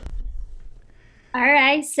All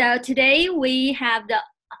right, so today we have the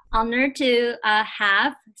honor to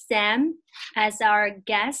have Sam as our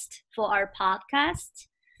guest for our podcast.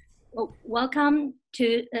 Welcome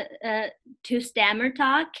to Stammer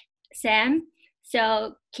Talk, Sam.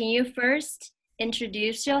 So, can you first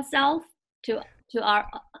introduce yourself to our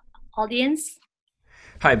audience?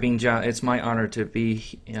 Hi, Bingjia. It's my honor to be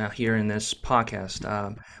here in this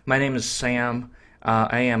podcast. My name is Sam.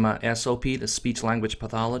 I am a SLP, the speech language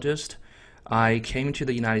pathologist. I came to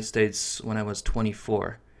the United States when I was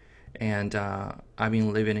 24, and I've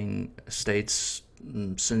been living in the States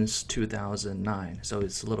since 2009, so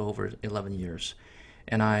it's a little over 11 years.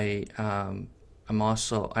 And I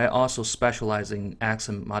also specialize in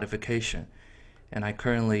accent modification, and I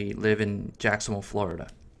currently live in Jacksonville, Florida.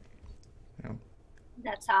 You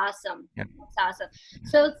That's awesome. Yeah. That's awesome.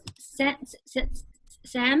 So,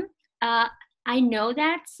 Sam, I know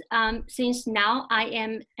that since now I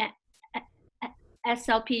am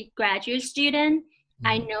SLP graduate student,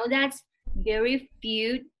 I know that very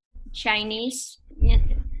few Chinese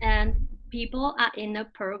people are in the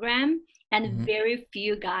program and very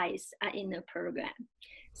few guys are in the program.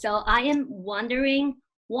 So I am wondering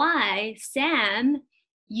why, Sam,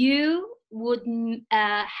 you would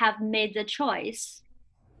have made the choice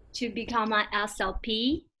to become an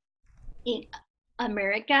SLP in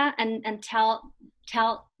America and tell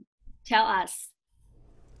us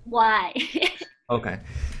why. Okay.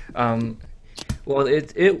 Well,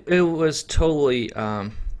 it was totally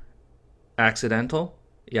accidental.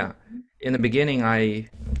 Yeah. In the beginning, I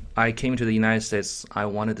came to the United States. I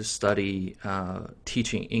wanted to study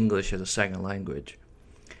teaching English as a second language,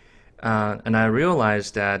 and I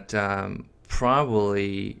realized that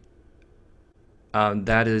probably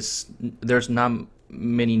there's not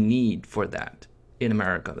many need for that in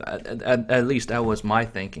America. At least that was my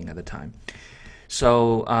thinking at the time.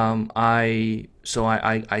 So I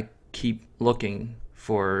keep looking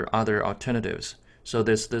for other alternatives. So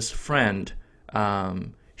this friend,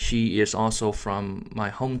 she is also from my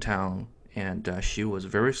hometown, and she was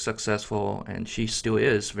very successful, and she still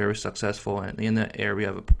is very successful in the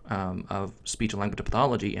area of speech and language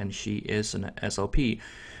pathology, and she is an SLP.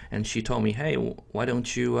 And she told me, hey, why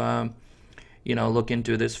don't you look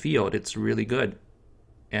into this field? It's really good.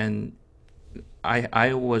 And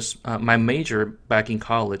I was my major back in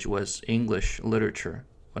college was English literature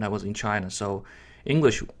when I was in China. So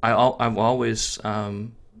English, I've always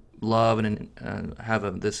loved and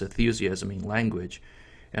have this enthusiasm in language.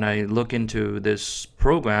 And I look into this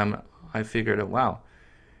program, I figured, wow,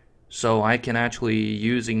 so I can actually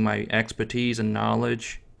using my expertise and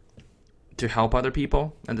knowledge to help other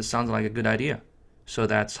people, and this sounds like a good idea. So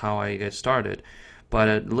that's how I get started.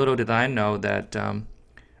 But little did I know that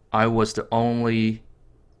I was the only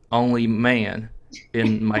man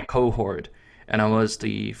in my cohort, and I was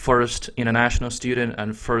the first international student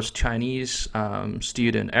and first Chinese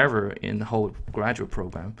student ever in the whole graduate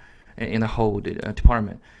program, in the whole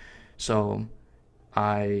department. So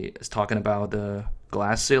I was talking about the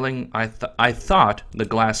glass ceiling. I thought the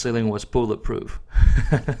glass ceiling was bulletproof.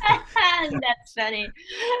 That's funny.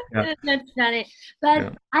 Yeah. That's funny. But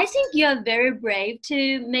Yeah. I think you're very brave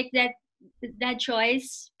to make that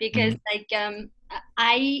choice because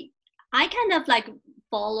I kind of like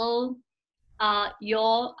follow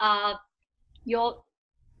your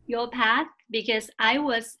your path because I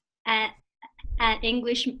was an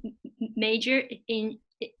English major in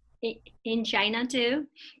China too.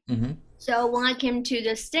 hmm So when I came to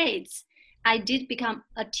the States, I did become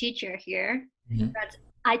a teacher here, hmm but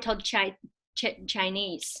I taught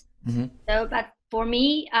Chinese. hmm So, but for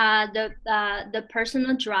me, the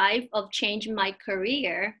personal drive of changing my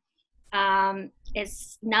career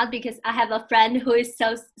is not because I have a friend who is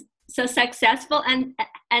so successful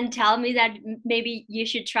and tell me that maybe you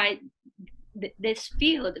should try this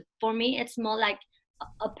field. For me, it's more like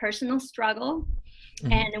a personal struggle,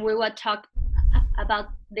 and we will talk about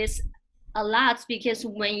this a lot because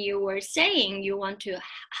when you were saying you want to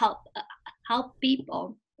help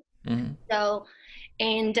people, hmm so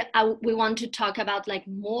and we want to talk about like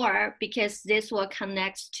more because this will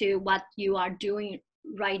connect to what you are doing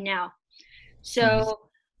right now. So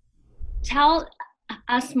tell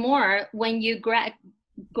us more when you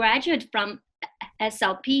graduate from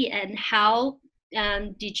SLP and how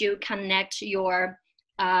did you connect your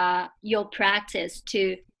practice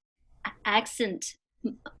to accent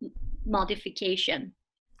modification,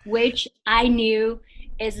 which I knew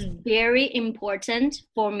is very important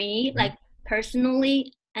for me, like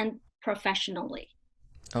personally and professionally.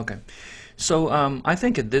 Okay, so I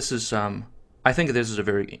think this is a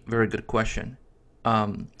very very good question,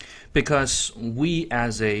 because we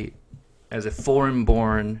as a as a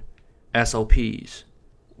foreign-born SLPs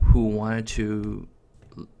who wanted to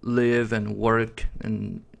live and work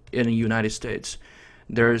in the United States.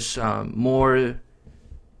 There's more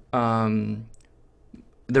to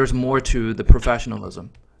the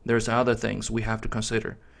professionalism. There's other things we have to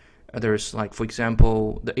consider. There's, like, for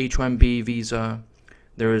example, the H-1B visa.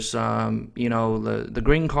 There's the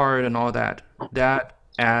green card and all that. That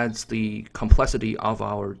adds the complexity of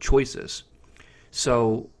our choices.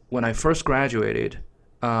 So when I first graduated,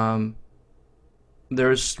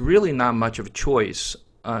 there's really not much of a choice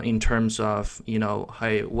in terms of,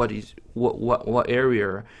 hey, what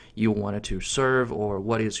area you wanted to serve, or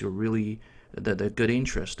what is your really the good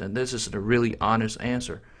interest. And this is a really honest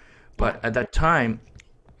answer. But at that time,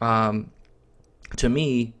 to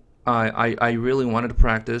me, I really wanted to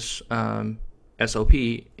practice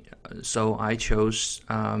SLP, so I chose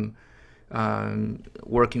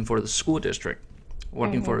working for the school district.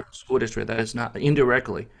 Working for a school district, that is not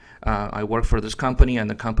indirectly. I work for this company, and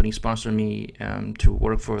the company sponsored me to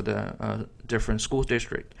work for the different school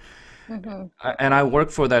district. And I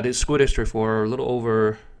worked for that school district for a little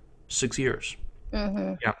over 6 years.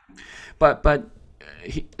 Yeah, but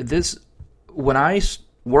this when I was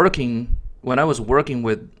working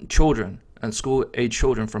with children and school age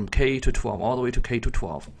children from K to 12 all the way to K to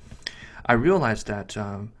 12, I realized that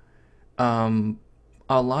a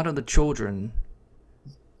lot of the children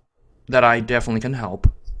that I definitely can help,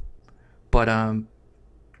 but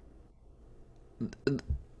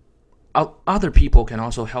other people can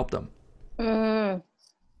also help them.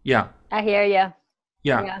 Yeah, I hear you.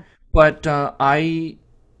 Yeah. But I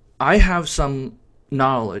have some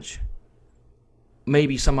knowledge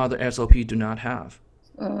maybe some other SLP do not have,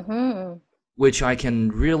 which I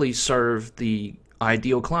can really serve the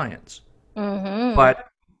ideal clients. But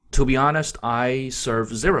to be honest, I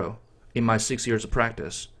serve 0 in my 6 years of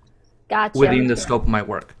practice. Gotcha. Within the scope of my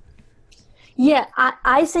work. Yeah,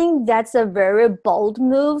 I think that's a very bold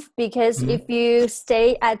move, because if you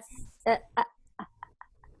stay at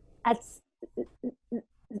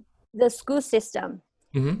the school system,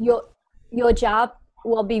 your job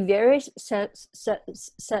will be very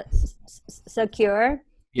secure.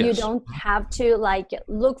 Yes. You don't have to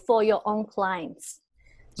look for your own clients.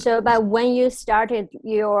 So, but when you started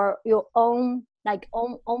your own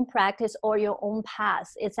own practice or your own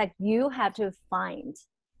path, it's like you have to find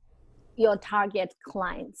your target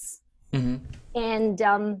clients, and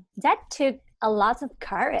that took a lot of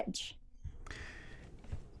courage.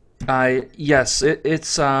 Yes,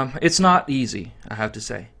 it's not easy, I have to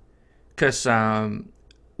say, because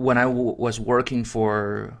when I was working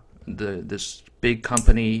for this big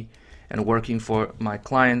company and working for my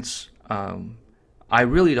clients, I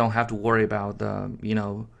really don't have to worry about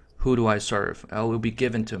who do I serve. It will be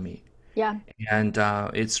given to me. Yeah. And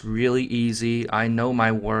it's really easy. I know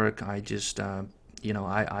my work. I just I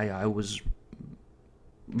was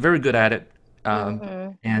very good at it.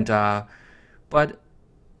 And but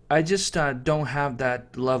I just don't have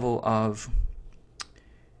that level of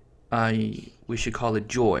we should call it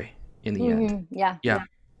joy in the end. Yeah.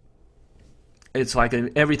 It's like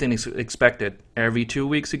everything is expected. Every 2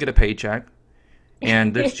 weeks you get a paycheck.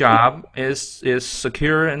 And this job is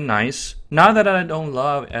secure and nice. Not that I don't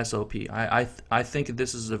love SLP. I think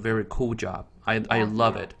this is a very cool job. I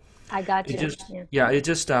love it. I got you. It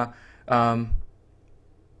just I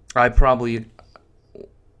probably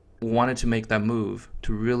wanted to make that move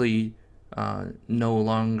to really no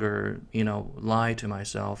longer lie to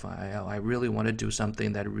myself. I really want to do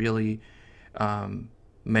something that really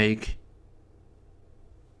make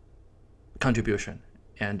contribution.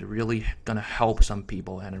 And really gonna help some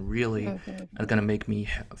people, and really gonna make me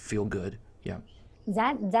feel good. Yeah.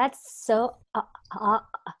 That's so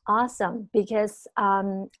awesome, because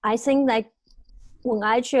I think when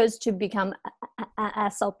I chose to become a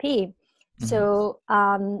SLP, so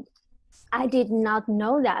I did not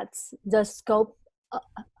know that the scope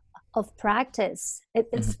of practice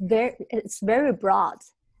it's very broad.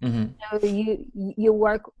 So you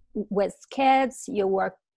work with kids, you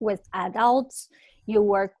work with adults. You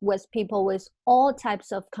work with people with all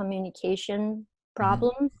types of communication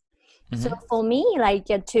problems. So for me,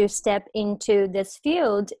 to step into this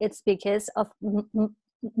field, it's because of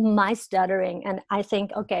my stuttering. And I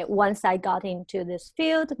think, okay, once I got into this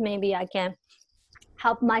field, maybe I can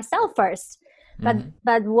help myself first.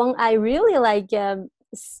 But when I really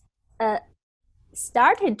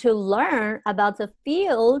started to learn about the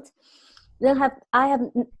field, I have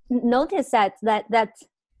noticed that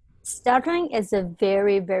stuttering is a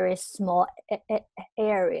very, very small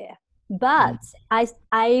area, but I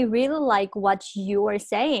really like what you were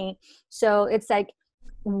saying. So it's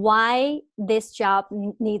why this job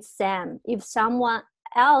needs Sam. If someone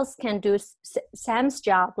else can do Sam's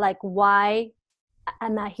job, like why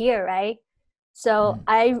am I here, right? So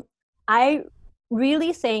I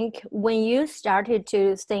really think when you started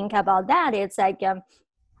to think about that, it's like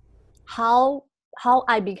how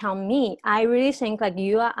I become me. I really think like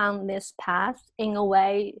you are on this path in a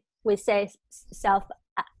way we say self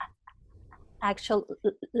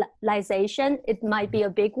actualization. It might be a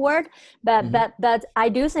big word, but I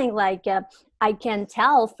do think like I can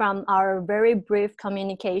tell from our very brief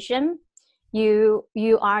communication, you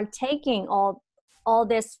are taking all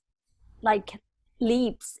this like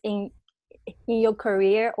leaps in your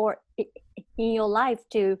career or in your life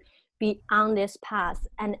to be on this path,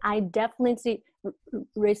 and I definitely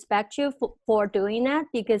respect you for doing that,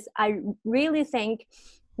 because I really think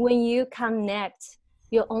when you connect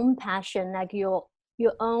your own passion, like your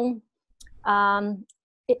own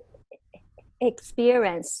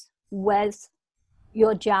experience with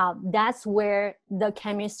your job, that's where the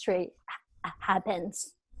chemistry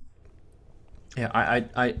happens. Yeah,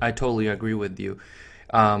 I totally agree with you.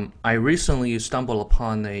 I recently stumbled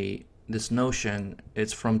upon this notion.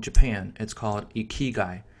 It's from Japan. It's called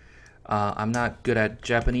ikigai. I'm not good at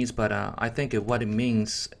Japanese, but I think what it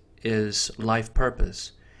means is life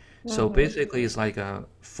purpose. So basically, it's like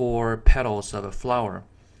 4 petals of a flower.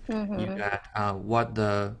 You got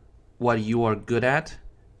what you are good at,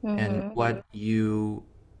 and what the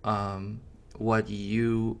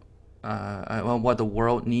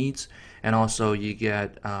world needs, and also you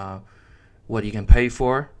get what you can pay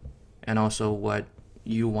for, and also what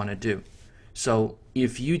you want to do. So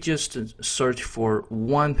if you just search for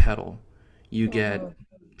one petal, you get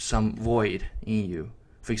some void in you.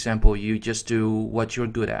 For example, you just do what you're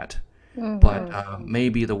good at, but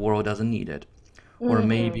maybe the world doesn't need it, or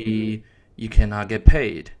maybe you cannot get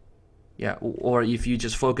paid. Yeah, or if you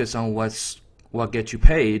just focus on what gets you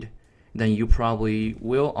paid, then you probably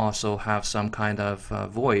will also have some kind of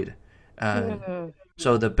void.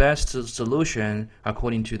 So the best solution,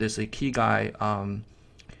 according to this ikigai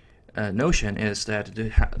notion, is that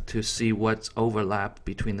to see what's overlap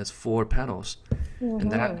between these 4 petals,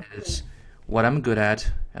 and that is what I'm good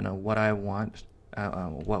at, and what I want,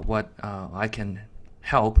 what I can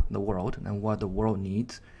help the world, and what the world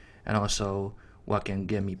needs, and also what can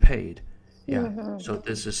get me paid. Yeah. So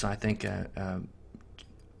this is, I think,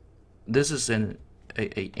 this is an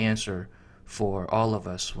answer for all of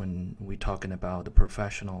us when we're talking about the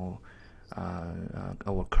professional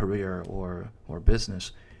or career or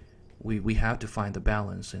business. We have to find the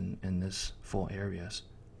balance in these 4 areas.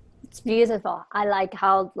 It's beautiful. I like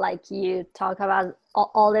how like you talk about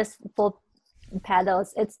all these 4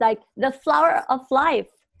 petals. It's like the flower of life.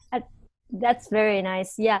 That's very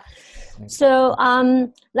nice. Yeah. So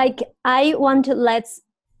like I want to let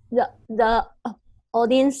the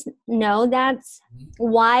audience know that's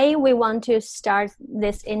why we want to start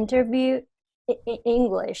this interview in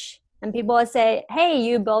English. And people say, hey,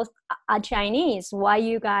 you both are Chinese. Why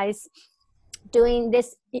you guys doing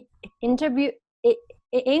this interview in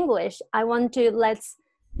English? I want to let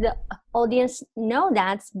the audience know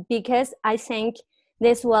that, because I think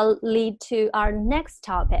this will lead to our next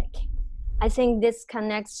topic. I think this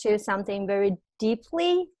connects to something very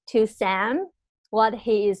deeply to Sam, what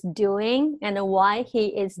he is doing and why he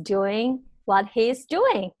is doing what he is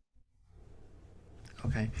doing.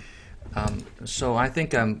 Okay. So I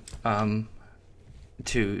think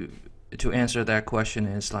to answer that question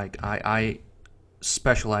is like I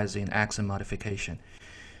specialize in accent modification.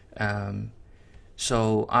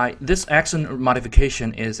 So this accent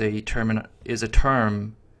modification is a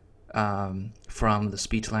term from the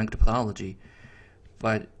speech language pathology,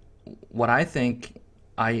 but what I think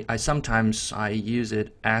I sometimes use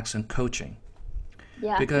it accent coaching.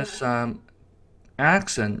 Yeah. Because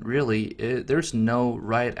accent really there's no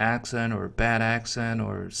right accent or bad accent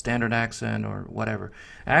or standard accent or whatever.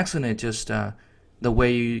 Accent is just the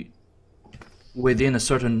way you, within a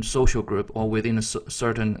certain social group or within a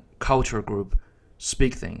certain culture group,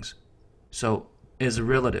 speak things. So it's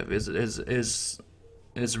relative.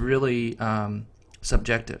 Is really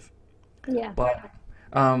subjective. Yeah. But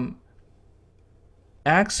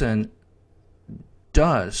accent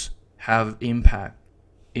does have impact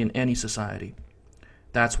in any society.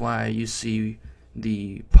 That's why you see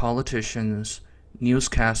the politicians,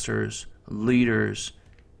 newscasters, leaders,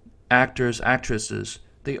 actors, actresses,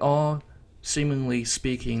 they all seemingly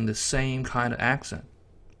speaking the same kind of accent,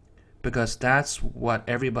 because that's what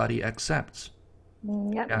everybody accepts.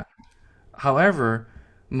 Yep. Yeah. However,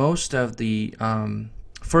 most of the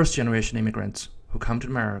first generation immigrants who come to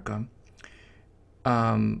America,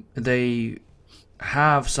 they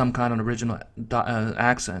have some kind of original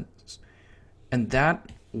accent, and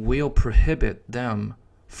that will prohibit them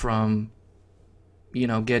from,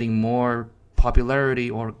 getting more popularity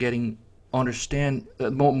or getting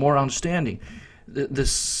more understanding. The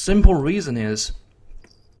simple reason is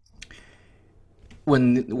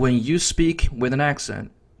when you speak with an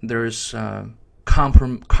accent, there's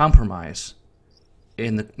compromise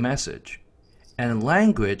in the message, and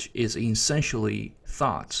language is essentially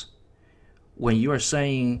thoughts. When you are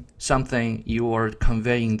saying something, you are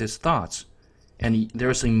conveying these thoughts, and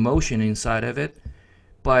there's emotion inside of it.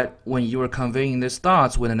 But when you are conveying these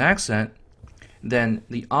thoughts with an accent, then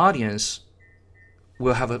the audience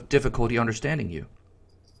will have a difficulty understanding you.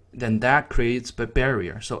 Then that creates a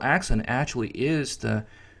barrier. So accent actually is the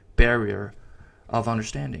barrier of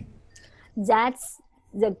understanding. That's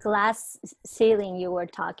the glass ceiling you were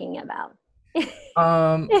talking about.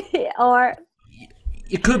 Or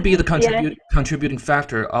it could be the contributing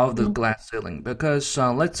factor of the glass ceiling, because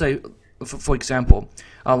let's say, for example,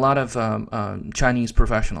 a lot of Chinese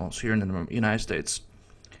professionals here in the United States,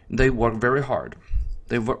 they work very hard.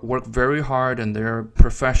 They work very hard, and their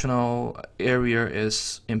professional area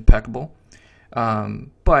is impeccable.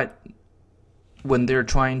 But when they're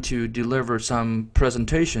trying to deliver some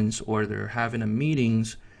presentations or they're having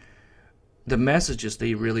meetings, the messages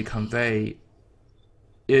they really convey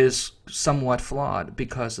is somewhat flawed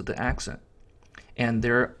because of the accent, and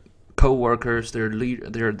their co-workers, their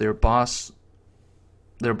bosses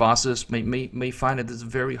may find it is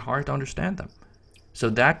very hard to understand them. So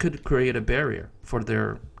that could create a barrier for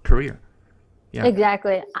their career. Yeah.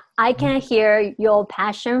 Exactly. I can hear your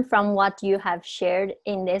passion from what you have shared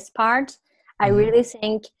in this part. I really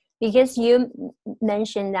think, because you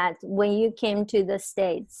mentioned that when you came to the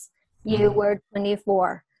States, you were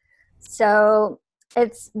 24. So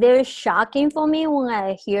it's very shocking for me when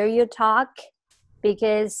I hear you talk,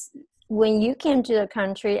 because when you came to the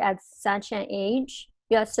country at such an age,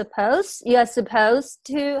 you're supposed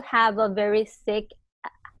to have a very thick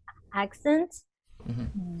accent,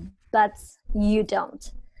 but you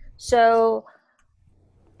don't. So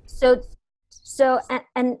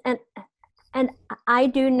and I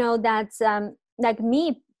do know that like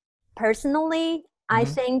me personally, I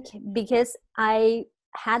think because I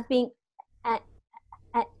had been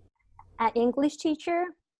an English teacher,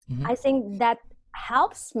 I think that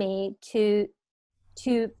helps me to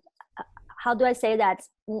how do I say that?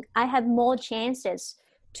 I have more chances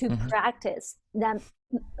to practice than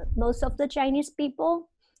most of the Chinese people.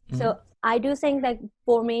 So I do think that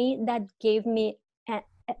for me, that gave me an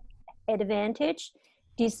advantage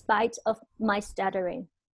despite of my stuttering.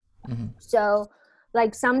 So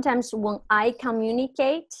like sometimes when I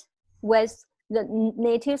communicate with the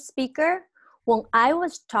native speaker, when I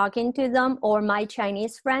was talking to them or my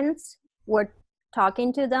Chinese friends were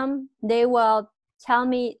talking to them, they will tell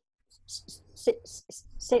me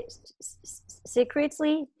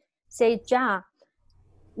secretly, say, "Ja,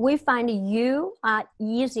 we find you are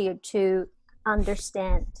easier to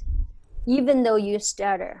understand, even though you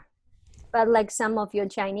stutter. But like some of your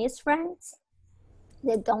Chinese friends,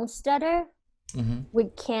 they don't stutter. We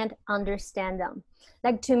can't understand them."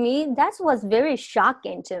 Like to me, that was very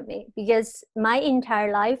shocking to me, because my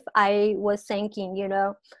entire life I was thinking,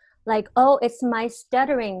 like, oh, it's my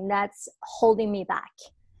stuttering that's holding me back.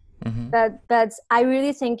 But I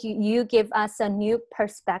really think you give us a new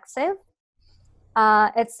perspective.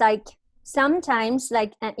 It's like sometimes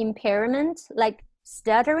like an impairment, like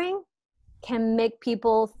stuttering, can make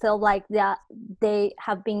people feel like that they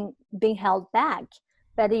have been held back.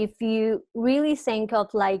 But if you really think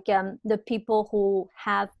of like the people who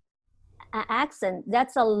have an accent,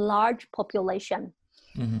 that's a large population.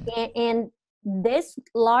 And this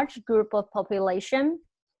large group of population,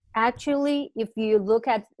 actually, if you look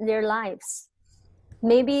at their lives,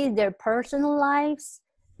 maybe their personal lives,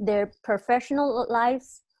 their professional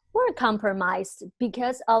lives were compromised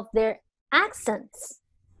because of their accents.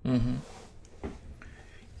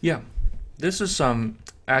 Yeah, this is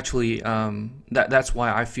actually that's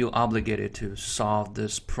why I feel obligated to solve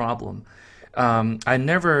this problem. I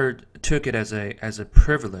never took it as a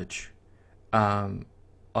privilege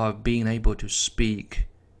of being able to speak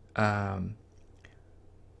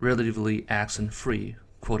relatively accent-free,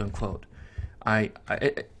 quote unquote. I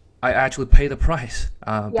actually pay the price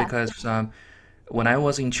because when I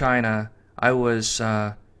was in China, I was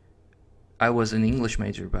an English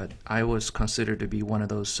major, but I was considered to be one of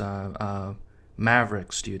those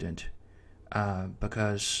maverick student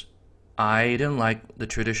because I didn't like the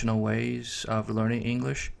traditional ways of learning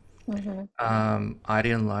English. I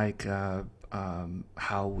didn't like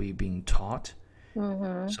how we being taught.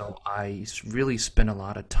 So I really spent a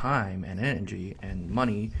lot of time and energy and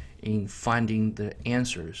money in finding the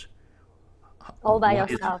answers. All by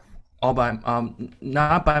yourself. All by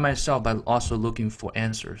not by myself, but also looking for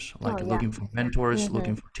answers, like looking for mentors,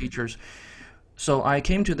 looking for teachers. So I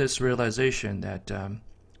came to this realization that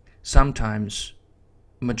sometimes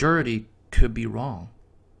majority could be wrong.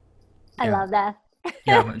 I love that.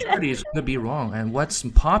 Yeah, majorities could be wrong, and what's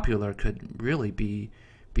popular could really be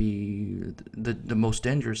the most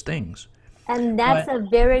dangerous things. And that's a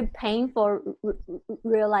very painful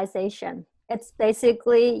realization. It's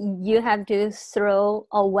basically you have to throw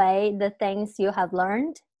away the things you have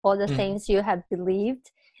learned or the things you have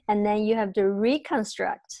believed, and then you have to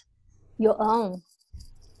reconstruct your own.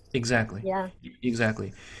 Exactly. Yeah.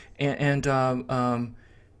 Exactly. And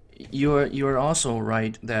you're also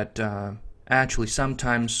right that actually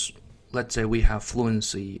sometimes, let's say we have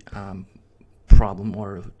fluency problem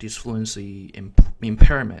or disfluency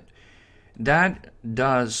impairment, that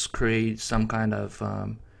does create some kind of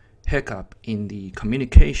hiccup in the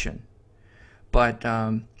communication. But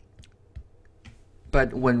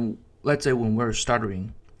when, let's say when we're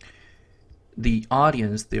stuttering, the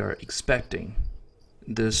audience, they are expecting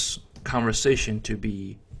this conversation to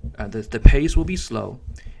be, the pace will be slow,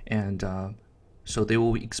 and so they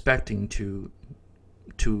will be expecting to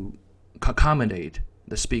accommodate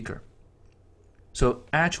the speaker. So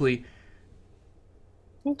actually,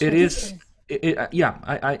 it is, at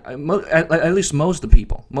least most of the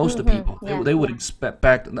people, they would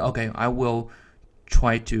expect, okay, I will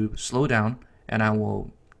try to slow down, and I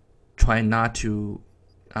will try not to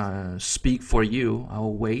speak for you. I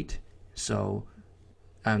will wait. So,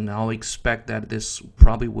 and I'll expect that this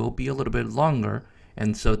probably will be a little bit longer,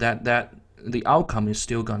 and so that the outcome is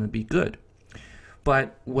still going to be good.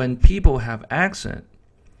 But when people have accent,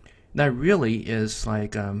 that really is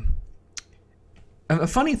like a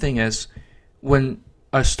funny thing is when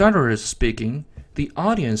a stutterer is speaking, the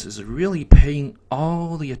audience is really paying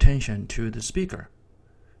all the attention to the speaker,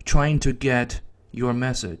 trying to get your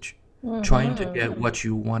message, trying to get what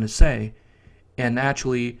you want to say, and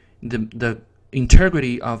actually the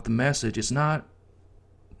integrity of the message is not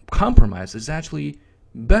compromised. It's actually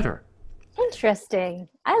better. Interesting.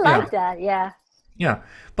 I like that. Yeah. Yeah.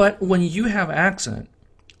 But when you have accent,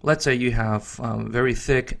 let's say you have very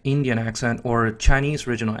thick Indian accent or Chinese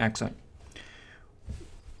regional accent,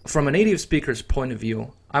 from a native speaker's point of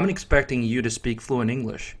view, I'm expecting you to speak fluent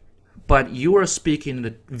English, but you are speaking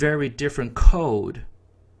a very different code,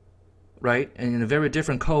 right? And in a very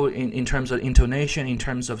different code in terms of intonation, in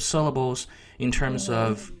terms of syllables, in terms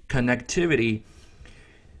of connectivity,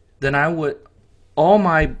 then I would, all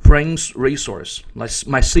my brain's resource, like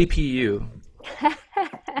my CPU,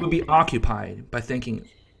 would be occupied by thinking,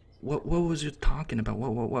 what was you talking about?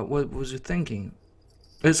 What was you thinking?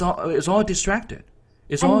 It's all distracted.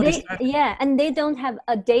 It's all distracted. Yeah, and they don't have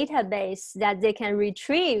a database that they can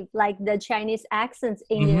retrieve like the Chinese accents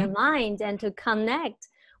in their mind and to connect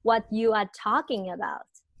what you are talking about.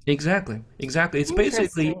 Exactly. It's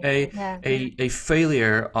basically a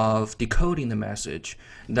failure of decoding the message.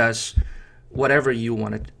 Thus, whatever you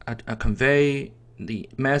want to convey, the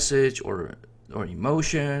message or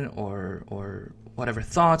emotion or whatever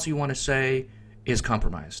thoughts you want to say is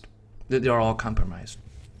compromised. They're all compromised.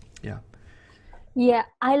 Yeah. Yeah,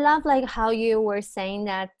 I love like how you were saying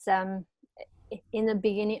that in the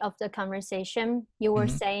beginning of the conversation, you were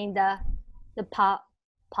saying the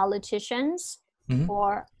politicians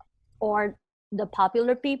or the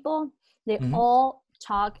popular people, they all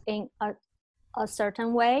talk in a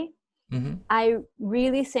certain way. I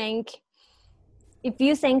really think if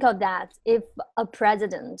you think of that, if a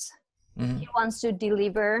president he wants to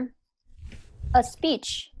deliver a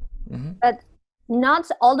speech, but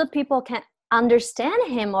not all the people can understand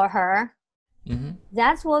him or her,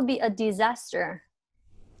 that will be a disaster,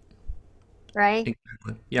 right?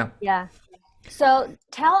 Exactly. Yeah. Yeah. So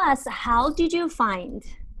tell us, how did you find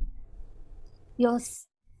your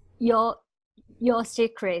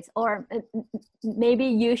secrets, or maybe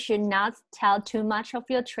you should not tell too much of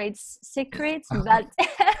your trade secrets, but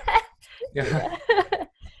yeah.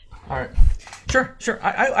 All right. Sure.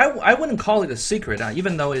 I wouldn't call it a secret,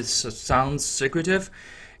 even though it sounds secretive.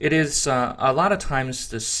 It is a lot of times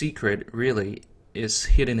the secret really is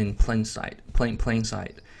hidden in plain sight.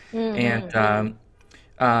 And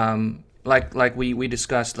like we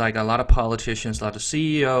discussed, like a lot of politicians, a lot of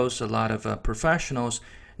CEOs, a lot of professionals,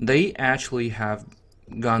 they actually have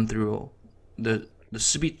gone through the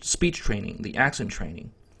speech training, the accent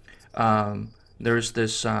training. There's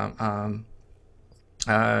this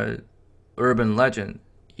urban legend,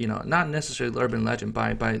 not necessarily urban legend,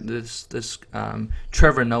 by this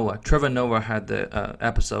Trevor Noah. Trevor Noah had the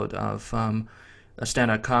episode of a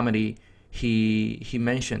stand-up comedy. He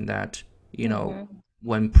mentioned that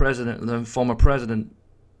when the former president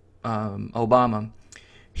Obama,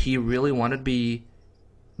 he really wanted to be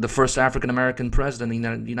the first African American president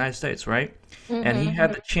in the United States, right? And he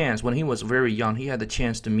had the chance when he was very young. He had the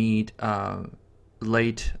chance to meet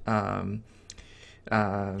late in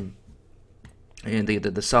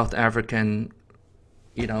the South African,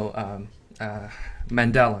 Mandela,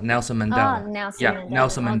 Nelson Mandela.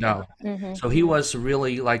 Nelson Mandela. Okay. So he was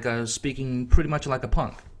really speaking pretty much like a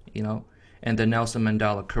punk, And then Nelson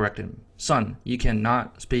Mandela corrected him, son, you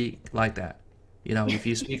cannot speak like that. If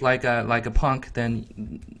you speak like a punk,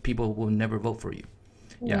 then people will never vote for you.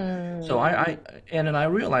 Yeah. So I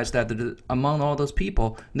realized that among all those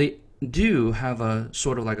people, they do have a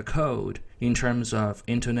sort of like a code in terms of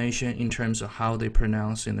intonation, in terms of how they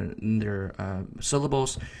pronounce in their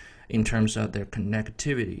syllables, in terms of their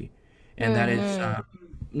connectivity, and that is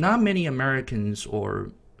not many Americans or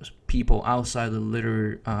people outside the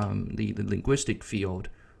linguistic field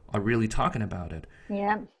are really talking about it.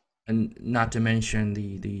 Yeah. And not to mention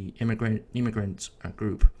the immigrants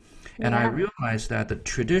group. And I realized that the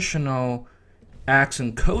traditional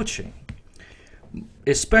accent coaching,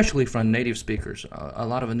 especially from native speakers, a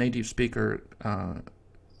lot of a native speaker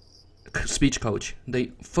speech coach,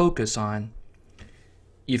 they focus on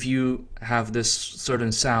if you have this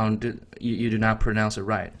certain sound, you do not pronounce it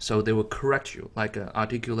right. So they will correct you, like an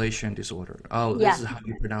articulation disorder. Oh, this is how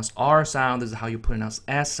you pronounce R sound, this is how you pronounce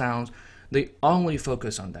S sounds. They only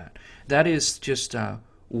focus on that. That is just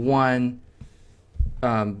one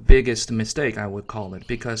biggest mistake, I would call it,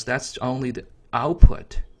 because that's only the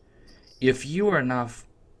output. If you are not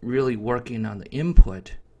really working on the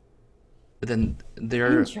input, then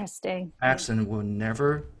their accent will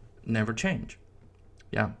never change.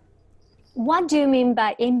 Yeah. What do you mean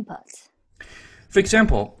by input? For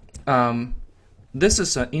example, this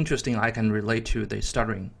is interesting. I can relate to the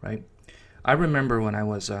stuttering, right? I remember when I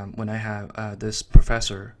was when I had this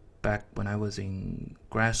professor back when I was in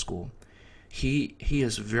grad school. He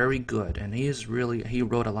is very good, and he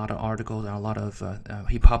wrote a lot of articles and a lot of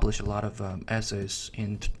he published a lot of essays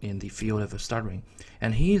in the field of stuttering,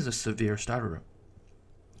 and he is a severe stutterer.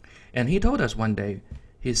 And he told us one day,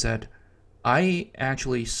 he said, I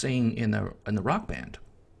actually sing in a rock band,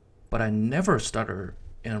 but I never stutter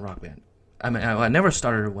in a rock band. I mean, I never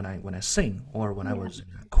stutter when I sing or when I was in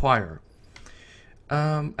a choir.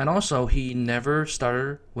 And also, he never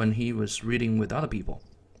stuttered when he was reading with other people.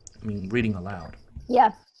 I mean, reading aloud.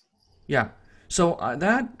 Yeah. Yeah. So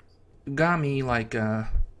that got me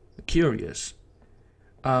curious.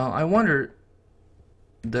 I wonder,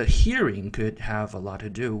 the hearing could have a lot to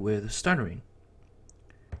do with stuttering.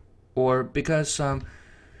 Or because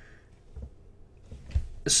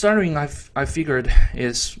stuttering, I figured,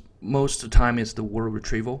 is most of the time is the word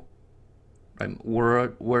retrieval. Right?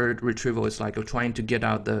 Word retrieval is like trying to get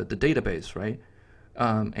out the database, right?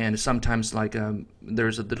 And sometimes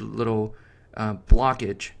there's a little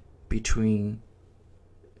blockage between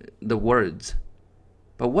the words.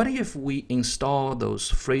 But what if we install those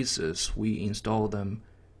phrases, we install them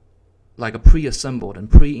like a pre-assembled and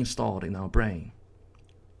pre-installed in our brain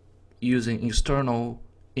using external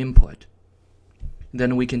input?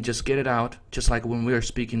 Then we can just get it out, just like when we're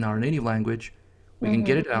speaking our native language, we can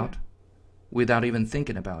get it out without even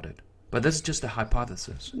thinking about it. But this is just a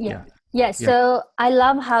hypothesis. Yeah, so I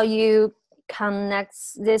love how you connect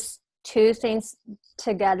these two things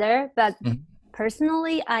together, but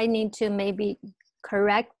personally, I need to maybe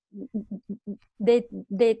correct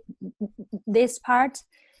this part,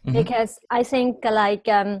 because I think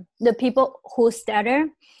the people who stutter,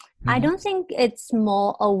 I don't think it's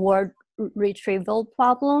more a word retrieval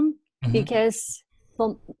problem, because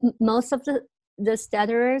for most of the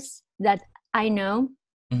stutterers that I know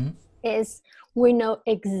is we know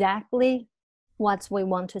exactly what we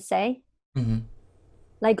want to say.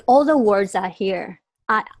 Like all the words are here.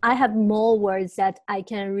 I have more words that I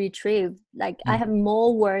can retrieve. Like I have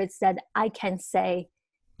more words that I can say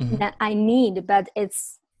that I need, but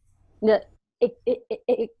it's the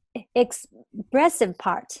expressive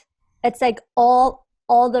part. It's like all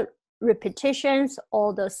the repetitions,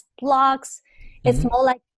 all those blocks. It's more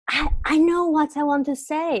like I know what I want to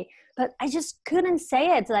say, but I just couldn't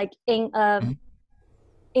say it like in a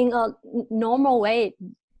normal way.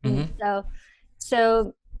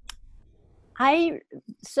 So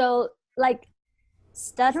like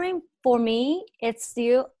stuttering for me, it's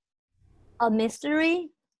still a mystery,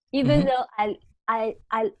 even though I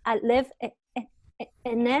live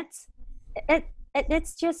in it.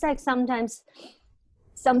 it's just like sometimes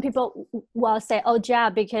some people will say, oh, yeah,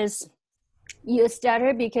 because you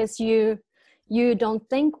stutter because you don't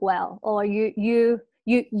think well, or you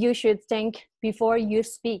should think before you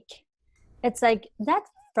speak. It's like that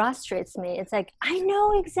frustrates me. It's like, I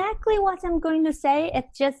know exactly what I'm going to say.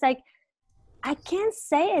 It's just like I can't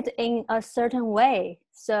say it in a certain way.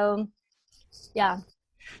 So yeah.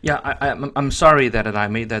 I'm sorry that I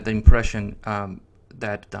made that impression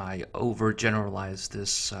that I overgeneralized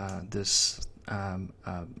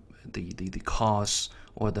the cause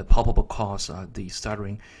or the palpable cause of the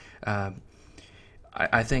stuttering.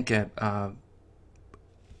 I think I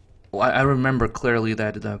remember clearly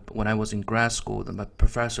that when I was in grad school, the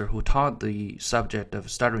professor who taught the subject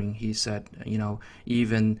of stuttering, he said,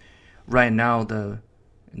 even right now the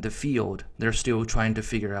field, they're still trying to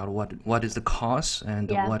figure out what is the cause and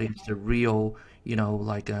what is the real,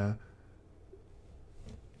 like a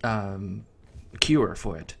cure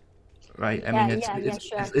for it, right? I mean,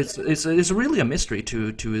 it's really a mystery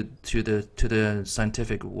to the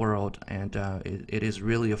scientific world, and it is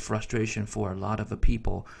really a frustration for a lot of the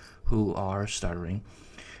people who are stuttering.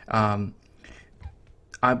 But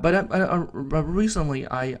recently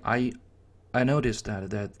I noticed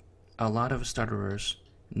that a lot of stutterers,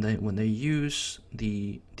 when they use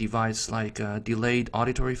the device like delayed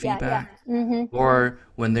auditory feedback, or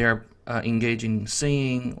when they're engaging in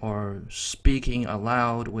singing or speaking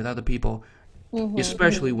aloud with other people,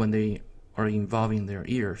 especially when they are involving their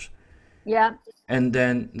ears. Yeah. And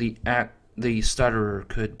then the stutterer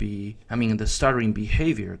the stuttering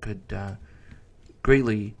behavior could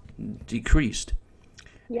greatly decreased.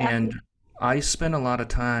 Yeah. And I spent a lot of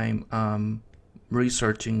time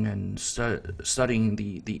researching and studying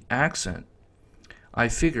the accent. I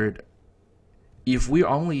figured if we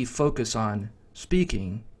only focus on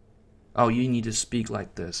speaking, you need to speak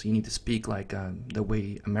like this, you need to speak like the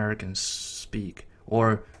way Americans speak,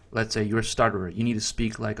 or let's say you're a stutterer, you need to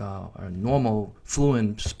speak like a normal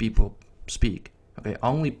fluent people speak. Okay,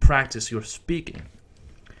 only practice your speaking.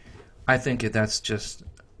 I think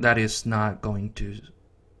that is not going to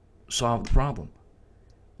solve the problem.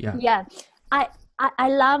 Yeah. I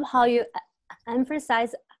love how you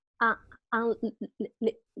emphasize on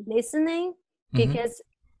listening, because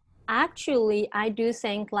actually I do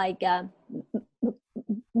think like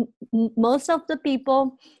most of the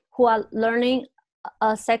people who are learning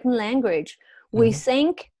a second language, we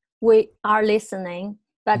think we are listening,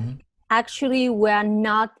 but actually we are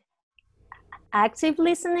not active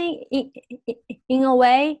listening in a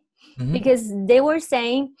way, because they were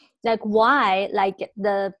saying like why like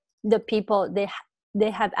the people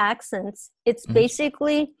they have accents. It's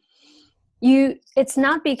basically it's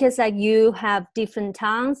not because like you have different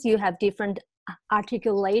tongues, you have different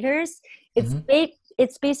articulators.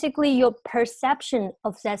 It's basically your perception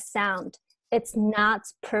of that sound. It's not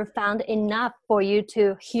profound enough for you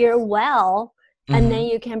to hear well, and then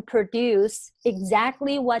you can produce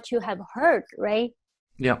exactly what you have heard, right?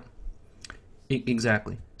 Yeah,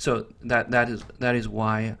 exactly. So that is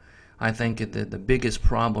why I think the biggest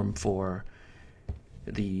problem for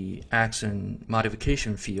the accent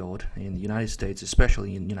modification field in the United States,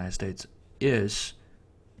 especially in the United States, is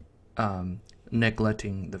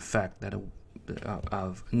neglecting the fact that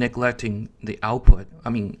of neglecting the output. I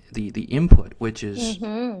mean, the input, which is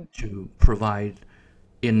to provide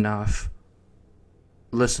enough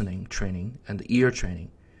listening training and ear training.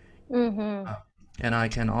 And I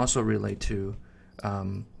can also relate to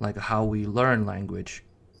like how we learn language,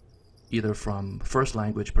 either from first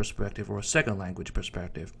language perspective or second language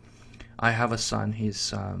perspective. I have a son.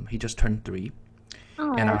 He just turned 3.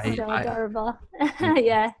 Oh, and that's so adorable.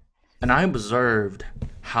 Yeah. And I observed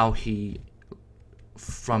how he,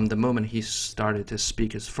 from the moment he started to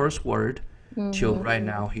speak his first word till right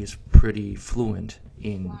now, he's pretty fluent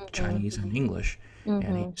in Chinese and English,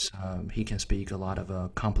 and he can speak a lot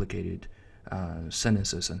of complicated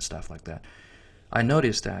sentences and stuff like that. I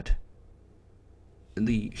noticed that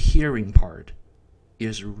the hearing part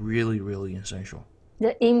is really, really essential.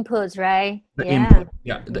 The input, right? The input,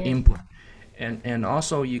 the input. And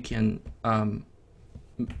also you can,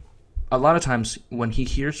 a lot of times when he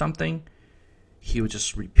hears something, he would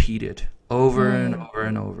just repeat it over and over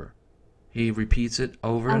and over. He repeats it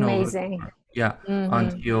over and over. Amazing. Yeah,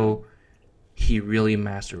 until he really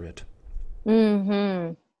master it.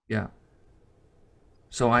 Yeah.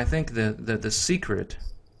 So I think the secret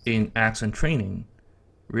in accent training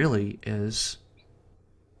really is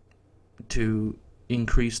to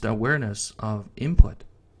increase the awareness of input.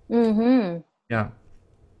 Yeah.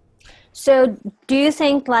 So do you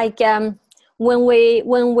think like when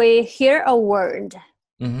we hear a word,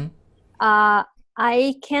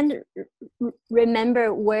 I can't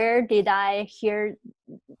remember where did I hear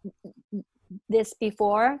this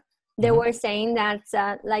before. They were saying that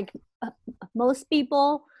like most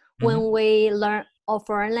people, when we learn a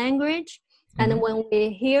foreign language, and when we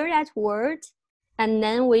hear that word, and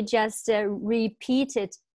then we just repeat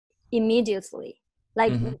it immediately.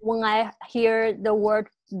 Like when I hear the word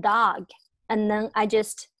dog, and then I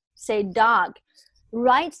just say dog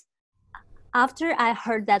right after I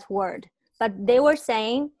heard that word. But they were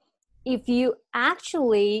saying if you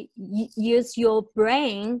actually use your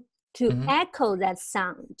brain to echo that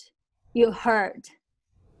sound you heard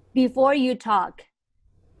before you talk,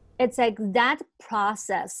 it's like that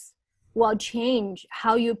process will change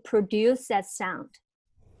how you produce that sound.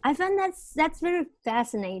 I find that's very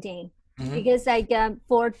fascinating because like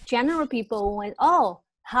for general people, when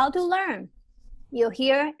how to learn, you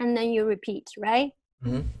hear and then you repeat, right?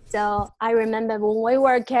 So I remember when we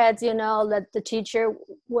were kids, that the teacher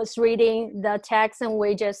was reading the text and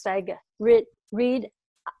we just like read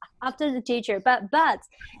after the teacher. But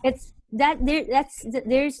it's that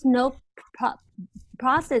there's no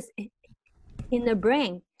process in the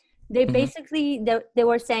brain. They basically they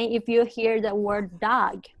were saying if you hear the word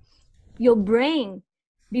dog, your brain,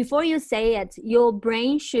 before you say it, your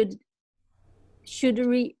brain should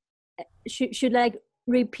like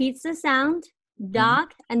repeats the sound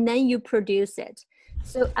dog and then you produce it.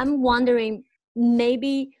 So I'm wondering,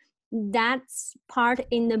 maybe that's part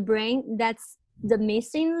in the brain that's the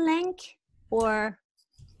missing link, or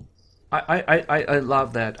I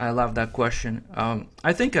love that. I love that question.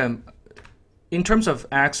 I think in terms of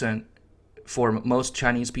accent, for most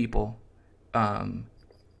Chinese people,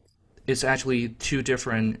 it's actually two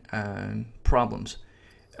different problems.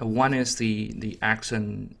 One is the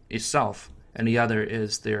accent itself, and the other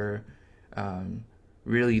is their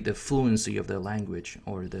really the fluency of the language,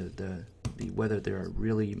 or the whether they're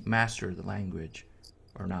really master the language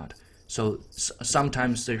or not. So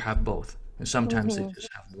sometimes they have both, and sometimes they just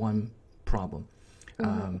have one problem.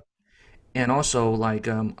 And also, like,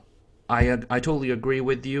 I totally agree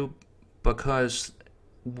with you, because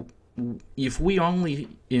if we only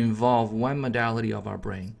involve one modality of our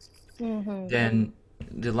brain, then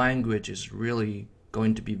the language is really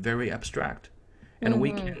going to be very abstract. And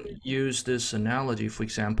we can use this analogy, for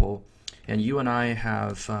example, and you and I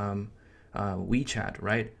have WeChat,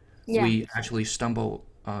 right? Yeah. We actually stumble,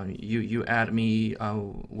 you add me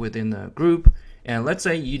within the group, and let's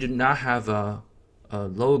say you did not have a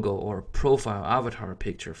logo or profile avatar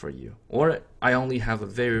picture for you, or I only have a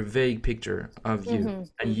very vague picture of you,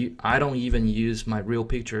 and I don't even use my real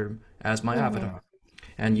picture as my avatar.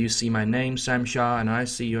 And you see my name, Sam Shah, and I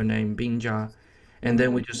see your name, Bingjia. And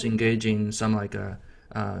then we just engage in some like a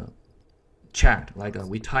chat, like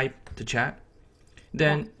we type to chat.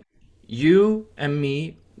 Then you and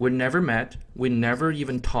me, we never met, we never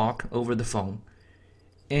even talk over the phone,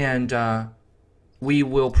 and we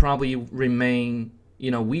will probably remain,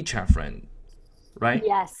 WeChat friend, right?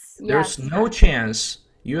 Yes. There's no chance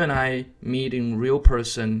you and I meet in real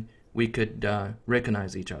person, we could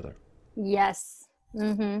recognize each other. Yes.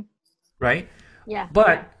 Right? Yeah.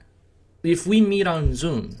 But if we meet on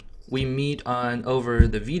Zoom, we meet on over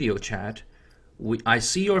the video chat, I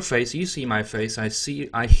see your face, you see my face,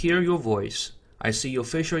 I hear your voice, I see your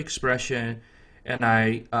facial expression,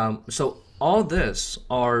 and so all this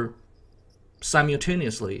are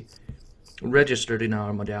simultaneously registered in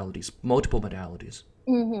our modalities, multiple modalities.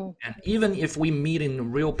 And even if we meet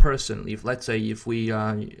in real person, let's say if we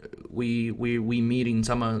meet in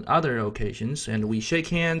some other occasions and we shake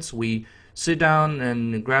hands, we sit down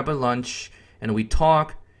and grab a lunch and we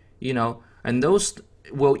talk, and those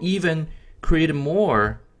will even create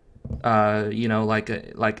more,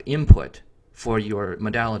 like input for your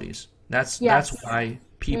modalities. That's why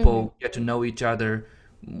people get to know each other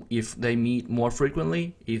if they meet more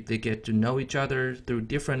frequently, if they get to know each other through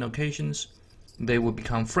different occasions. They will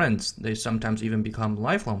become friends. They sometimes even become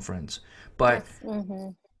lifelong friends. But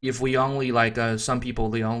if we only, like some people,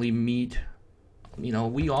 they only meet,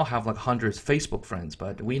 we all have like hundreds of Facebook friends,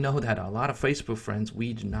 but we know that a lot of Facebook friends,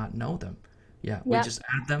 we do not know them. We just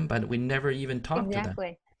add them, but we never even talk to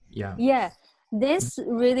them. Yeah. This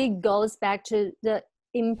really goes back to the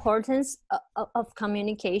importance of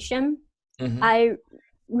communication. I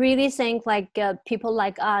really think like people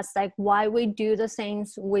like us, like why we do the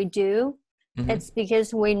things we do, it's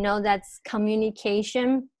because we know that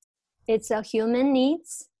communication, it's a human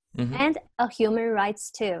needs and a human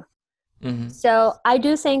rights too. So I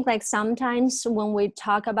do think like sometimes when we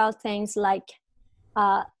talk about things like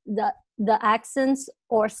the accents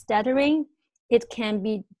or stuttering, it can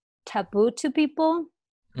be taboo to people.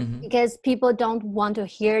 because people don't want to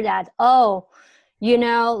hear that, oh,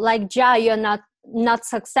 like Ja, you're not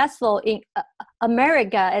successful in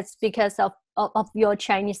America. It's because of your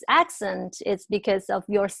Chinese accent. It's because of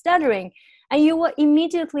your stuttering. And you will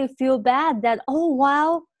immediately feel bad that, oh,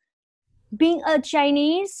 wow, being a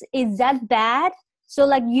Chinese, is that bad? So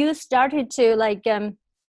like you started to like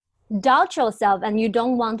doubt yourself and you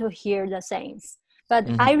don't want to hear the things. But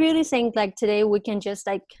I really think like today we can just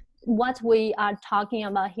like what we are talking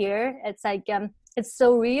about here, it's like it's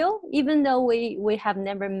so real, even though we have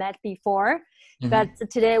never met before. But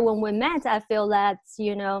today when we met, I feel that,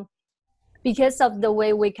 because of the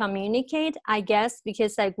way we communicate, I guess,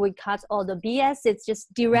 because like we cut all the BS, it's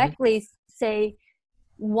just directly say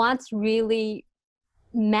what really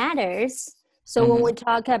matters. So when we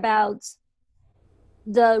talk about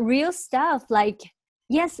the real stuff, like,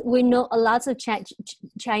 yes, we know a lot of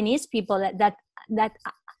Chinese people that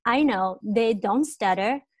I know, they don't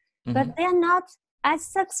stutter, but they're not as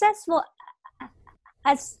successful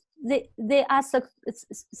as they are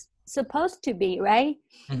supposed to be, right?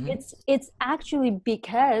 It's actually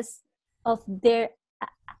because of their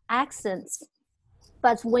accents.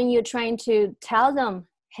 But when you're trying to tell them,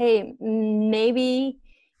 hey, maybe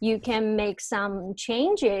you can make some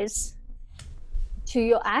changes to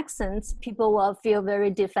your accents, people will feel very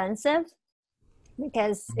defensive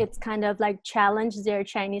because it's kind of like challenge their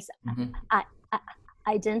Chinese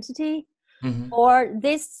identity. Or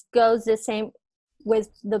this goes the same with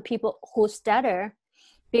the people who stutter,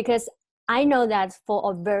 because I know that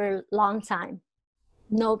for a very long time,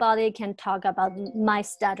 nobody can talk about my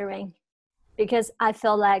stuttering, because I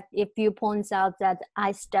feel like if you point out that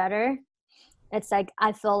I stutter, it's like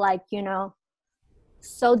I feel like,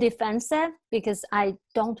 so defensive, because I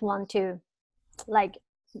don't want to like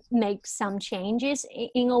make some changes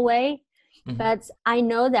in a way. But I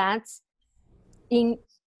know that in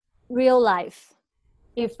real life,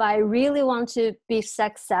 if I really want to be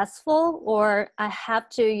successful, or I have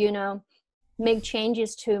to, make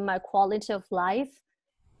changes to my quality of life,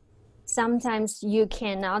 sometimes you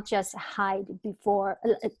cannot just hide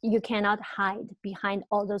behind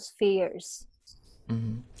all those fears.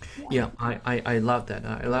 I love that.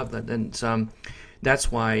 I love that. And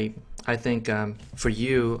that's why I think for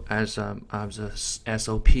you as a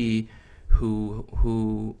SOP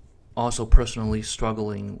who also personally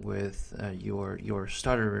struggling with your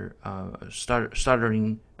stuttering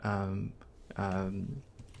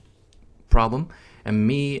problem, and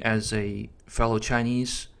me as a fellow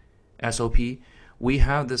Chinese SOP, we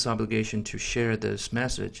have this obligation to share this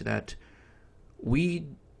message that we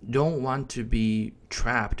don't want to be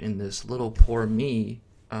trapped in this little poor me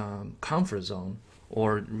comfort zone,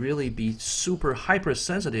 or really be super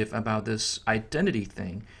hypersensitive about this identity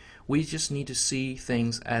thing. We just need to see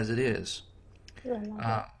things as it is.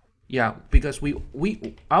 Because we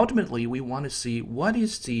ultimately we want to see what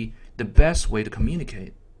is the best way to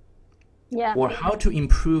communicate, or how to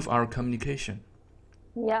improve our communication.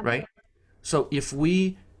 Right. So if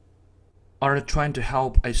we are trying to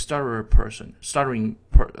help a stuttering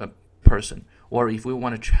person, or if we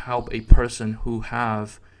want to help a person who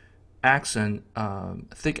have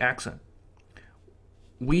thick accent,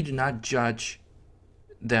 we do not judge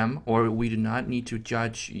them, or we do not need to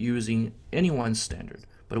judge using anyone's standard,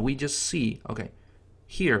 but we just see, okay,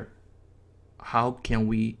 here, how can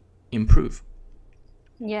we improve?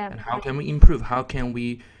 And how can we improve? How can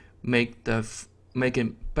we make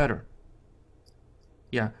it better?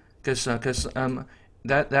 Because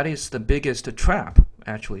that is the biggest trap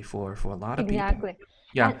actually for a lot of people.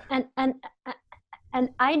 And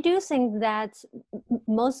I do think that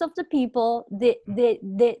most of the people they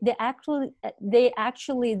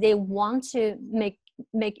want to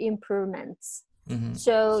make improvements.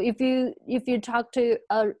 So if you talk to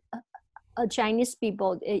a Chinese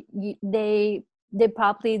people, they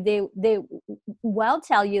probably they will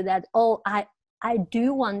tell you that, oh, I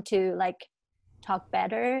do want to like talk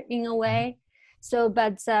better in a way. So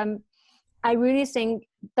but I really think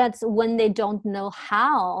that's when they don't know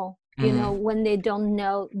how, when they don't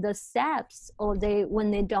know the steps, or when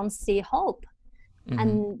they don't see hope,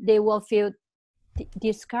 and they will feel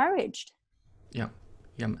discouraged.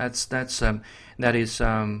 That is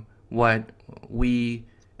what we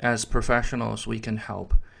as professionals we can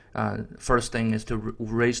help. First thing is to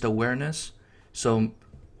raise the awareness, so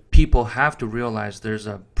people have to realize there's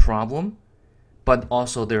a problem, but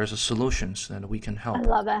also there's a solutions that we can help. I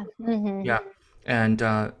love it. And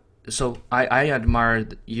so I admire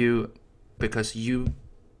you, because you've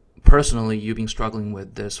been struggling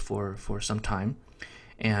with this for some time,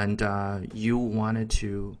 and you wanted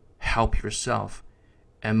to help yourself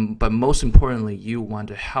but most importantly, you want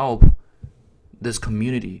to help this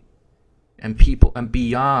community and people and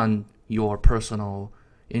beyond your personal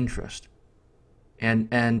interest. And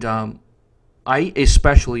I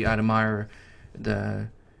especially admire the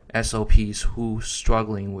SLPs who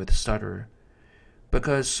struggling with stutter,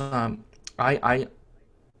 because I've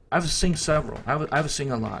seen several. I've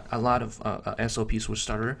seen a lot of SLPs with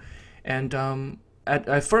stutter, and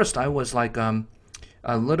at first I was like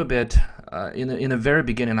a little bit in the very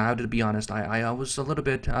beginning. I have to be honest. I was a little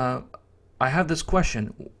bit. I have this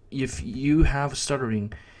question: if you have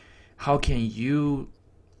stuttering, how can you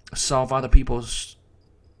solve other people's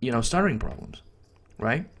stuttering problems,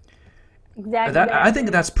 right? Exactly. I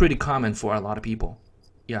think that's pretty common for a lot of people.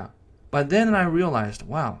 Yeah. But then I realized,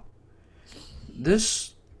 wow,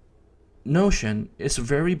 this notion is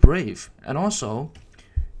very brave. And also,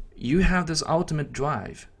 you have this ultimate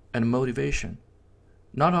drive and motivation,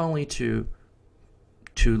 not only to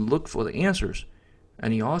look for the answers,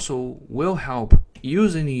 and you also will help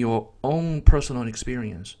using your own personal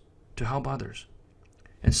experience to help others.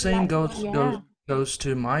 And same goes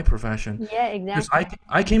to my profession. Yeah, exactly. Because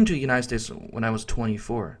I came to the United States when I was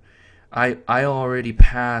 24. I already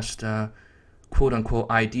passed quote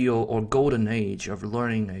unquote ideal or golden age of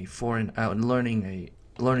learning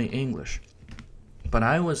learning English, but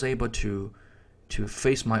I was able to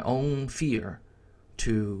face my own fear,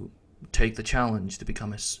 to take the challenge to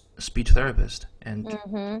become a speech therapist and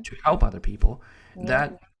to help other people.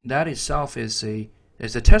 That itself is a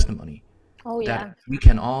testimony. That we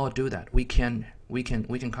can all do that. We can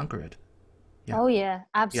conquer it. Yeah. Oh yeah,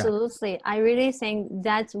 absolutely. I really think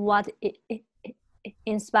that's what it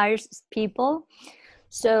inspires people.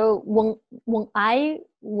 So when I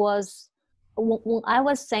was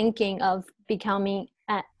thinking of becoming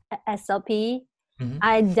a SLP,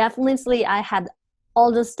 I had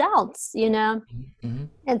all those doubts.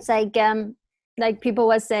 It's like people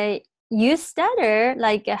would say, you stutter,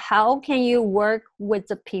 like how can you work with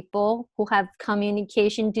the people who have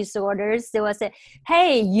communication disorders? They will say,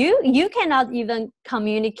 hey, you cannot even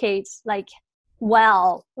communicate like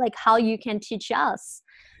well, like how you can teach us.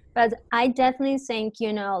 But I definitely think,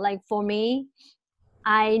 like for me,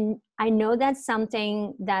 I know that's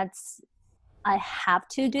something that's I have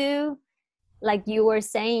to do. Like you were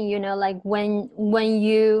saying, like when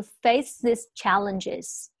you face these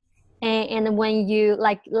challenges, and when you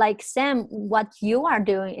like Sam, what you are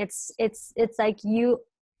doing, it's like you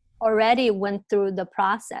already went through the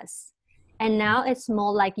process, and now it's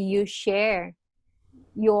more like you share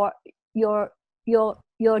your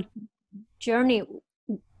journey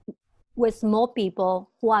with more people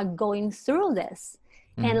who are going through this.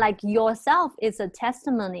 And like yourself is a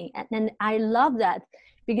testimony, and I love that,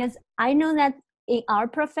 because I know that in our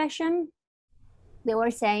profession they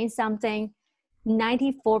were saying something,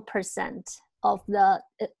 94% of the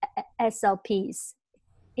SLPs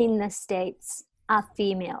in the States are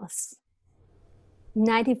females.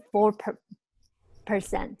 94%.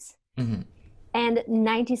 And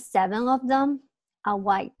 97 of them are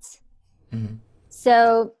white.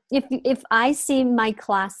 So if I see my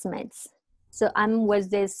classmates, so I'm with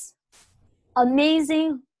this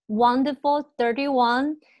amazing, wonderful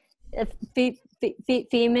 31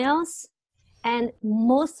 females, and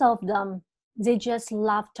most of them, they just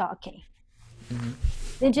love talking.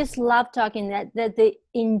 They just love talking, that they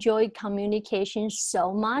enjoy communication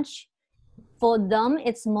so much. For them,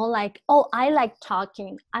 it's more like, oh, I like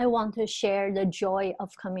talking. I want to share the joy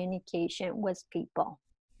of communication with people.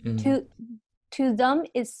 To them,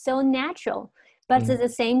 it's so natural. But at the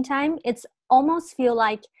same time, it's almost feel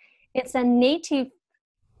like it's a native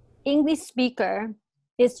English speaker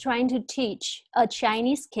is trying to teach a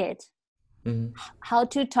Chinese kid how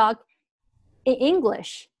to talk in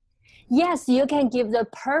English. Yes, you can give the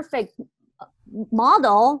perfect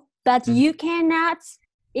model, but you cannot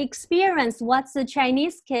experience what the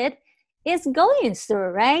Chinese kid is going through,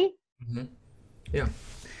 right? Yeah.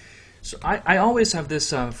 So I always have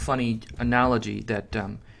this funny analogy that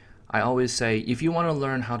I always say, if you want to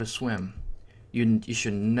learn how to swim, you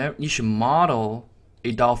should model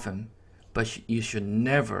a dolphin, but you should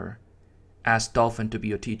never ask dolphin to be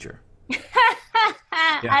your teacher.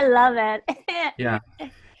 I love it. Yeah.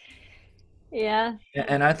 Yeah.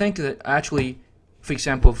 And I think that actually, for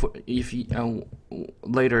example, if you,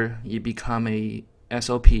 later you become a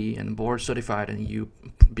SLP and board certified and you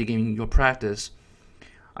begin your practice,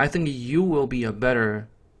 I think you will be a better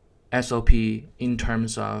SLP in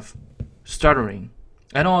terms of stuttering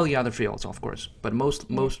and all the other fields, of course. But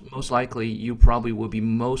most likely, you probably will be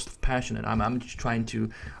most passionate. I'm just trying to,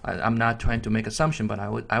 I'm not trying to make assumption, but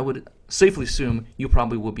I would safely assume you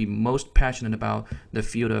probably will be most passionate about the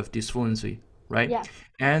field of disfluency, right? Yeah.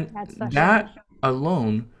 And that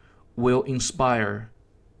alone will inspire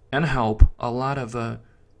and help a lot of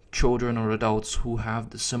children or adults who have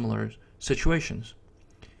the similar situations.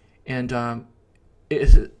 And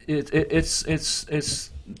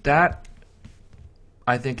it's that.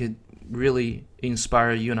 I think it really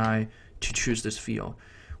inspired you and I to choose this field.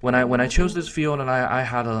 When I chose this field, and I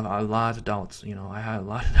had a lot of doubts. I had a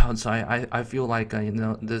lot of doubts. I feel like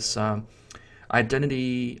this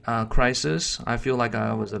identity crisis. I feel like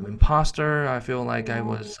I was an imposter. I feel like I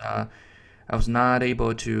was not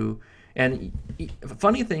able to. And the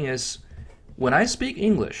funny thing is, when I speak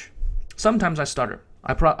English, sometimes I stutter.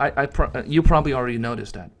 You probably already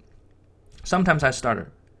noticed that. Sometimes I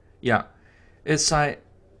stutter. Yeah. It's I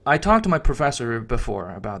talked to my professor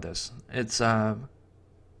before about this. It's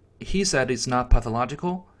he said it's not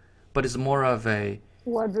pathological, but it's more of a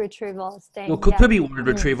word retrieval thing. Well, could be word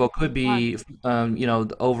retrieval, could be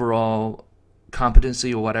the overall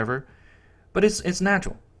competency or whatever. But it's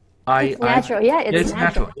natural. It's natural. It's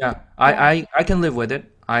natural. Yeah, I can live with it.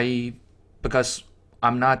 Because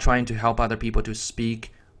I'm not trying to help other people to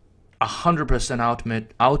speak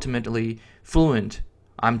 100% ultimately fluent.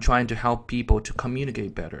 I'm trying to help people to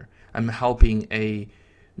communicate better. I'm helping a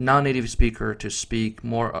non-native speaker to speak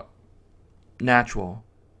more natural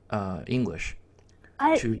English.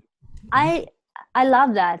 I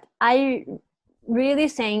love that. I really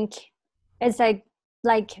think it's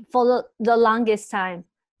like for the longest time,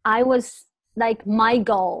 I was like, my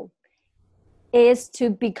goal is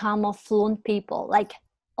to become a fluent people, like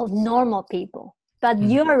of normal people. But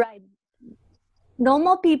you're right.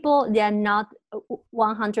 Normal people, they are not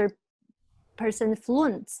 100%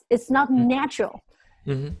 fluent. It's not natural.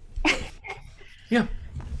 Mm-hmm. Yeah,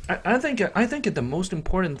 I think the most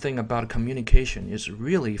important thing about communication is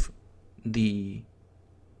really the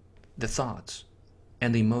thoughts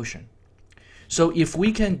and the emotion. So if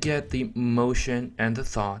we can get the emotion and the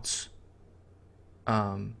thoughts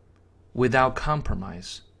without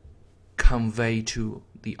compromise convey to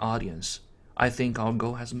the audience, I think our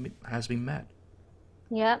goal has been met.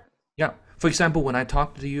 Yeah. Yeah. For example, when I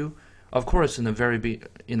talked to you, of course, in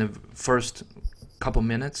the first couple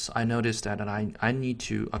minutes, I noticed that I need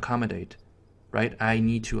to accommodate, right? I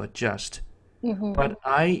need to adjust. Mm-hmm. But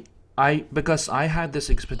because I had this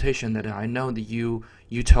expectation that I know that you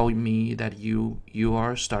told me that you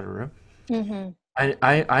are a stutterer. Mm-hmm.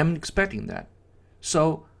 I'm expecting that.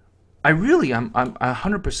 So I'm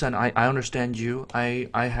 100%. I understand you.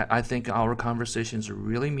 I think our conversations are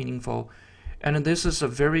really meaningful. And this is a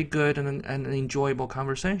very good and enjoyable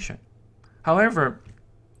conversation. However,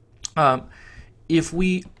 if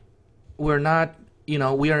we're not,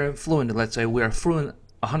 we are fluent, let's say we are fluent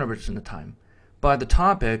 100% of the time, but the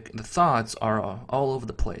topic, the thoughts are all over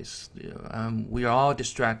the place. We are all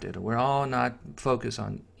distracted. We're all not focused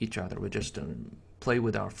on each other. We just play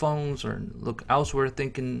with our phones or look elsewhere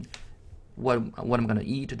thinking what I'm going to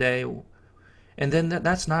eat today. And then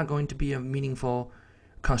that's not going to be a meaningful,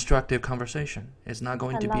 constructive conversation. It's not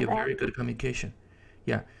going to be a very good communication.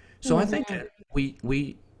 Yeah. So I think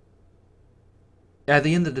we at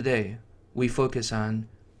the end of the day, we focus on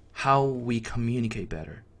how we communicate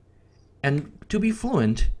better. And to be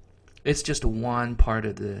fluent, it's just one part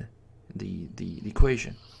of the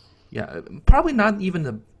equation. Yeah, probably not even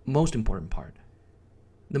the most important part.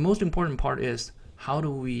 The most important part is how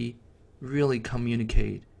do we really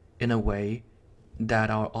communicate in a way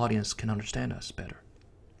that our audience can understand us better.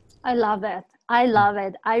 I love it. I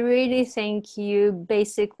really think you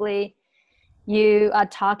are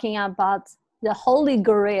talking about the holy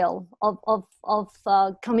grail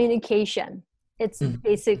of communication. It's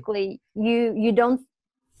basically you don't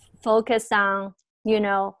focus on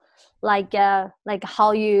like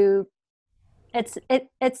how you. It's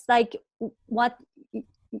like what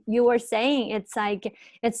you were saying. It's like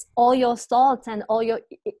it's all your thoughts and all your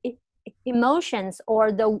emotions,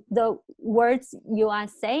 or the words you are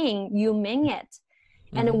saying, you mean it.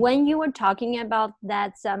 And when you were talking about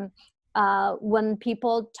that, when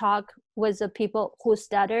people talk with the people who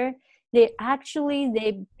stutter, they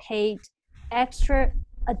paid extra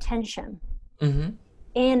attention.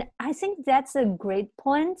 And I think that's a great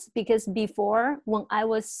point, because before, when I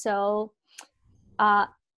was so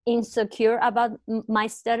insecure about my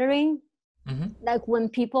stuttering, like when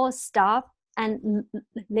people stop and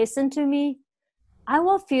listen to me, I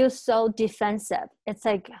will feel so defensive. It's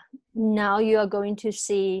like, now you are going to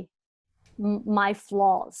see my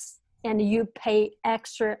flaws. and you pay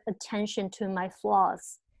extra attention to my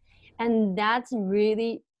flaws. And that's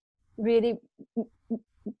really, really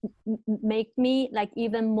make me like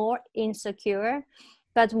even more insecure.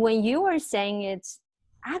 But when you were saying it's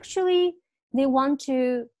actually they want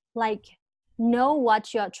to like know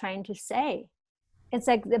what you're trying to say. It's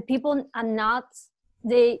like the people are not,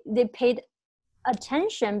 they paid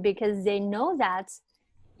attention because they know that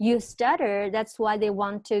you stutter. That's why they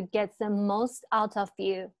want to get the most out of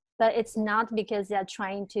you. But it's not because they're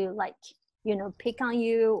trying to like, you know, pick on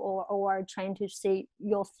you or trying to see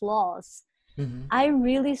your flaws. Mm-hmm. I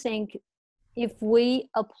really think if we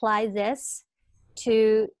apply this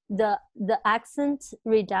to the accent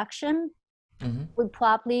reduction, mm-hmm. we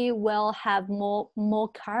probably will have more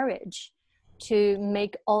courage to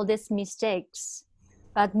make all these mistakes,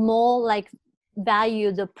 but more like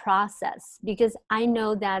value the process. Because I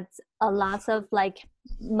know that a lot of like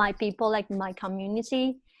my people, like my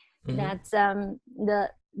community, mm-hmm. that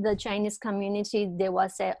the Chinese community, they will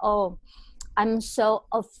say, oh, I'm so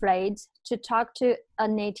afraid to talk to a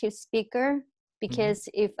native speaker because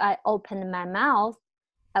mm-hmm. if I open my mouth,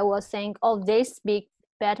 I will think, oh, they speak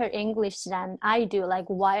better English than I do. Like,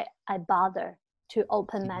 why I bother to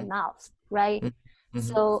open my mouth, right? Mm-hmm.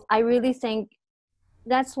 So I really think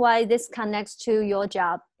that's why this connects to your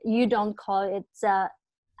job. You don't call it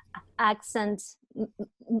accent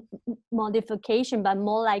modification, but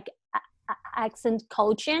more like accent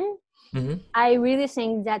coaching. Mm-hmm. I really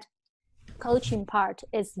think that coaching part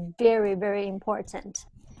is very, very important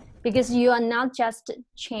because you are not just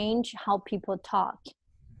change how people talk.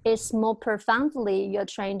 It's more profoundly you're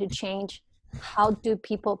trying to change how do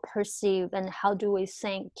people perceive and how do we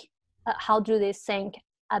think, how do they think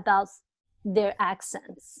about their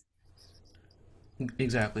accents.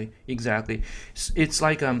 Exactly. It's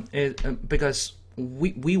like because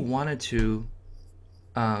we wanted to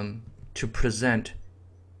present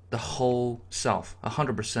the whole self,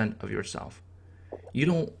 100% of yourself. You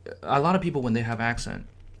don't. A lot of people when they have accent,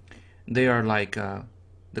 they are like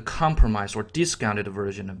the compromised or discounted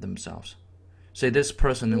version of themselves. Say this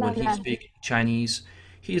person when he speaks Chinese,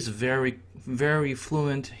 he is very, very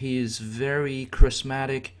fluent. He is very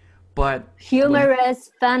charismatic, but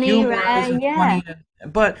humorous, funny, right? Yeah. Funny,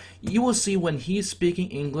 but you will see when he's speaking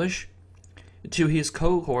English to his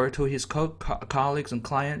cohort, to his colleagues and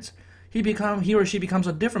clients, he or she becomes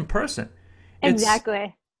a different person.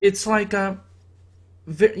 Exactly. It's like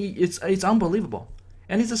it's unbelievable.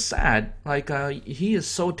 And it's sad. Like he is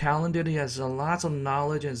so talented. He has lots of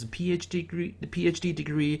knowledge, has a PhD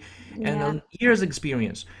degree, and years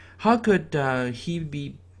experience. How could he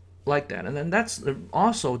be like that? And then that's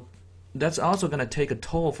also going to take a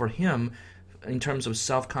toll for him in terms of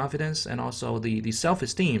self-confidence and also the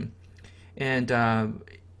self-esteem. And I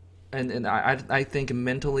think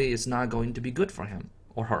mentally it's not going to be good for him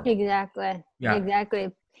or her. Exactly.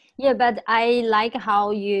 Yeah, but I like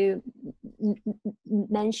how you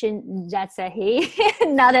mentioned that's a he,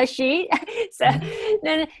 not a she. So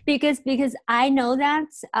mm-hmm. because I know that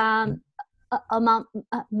among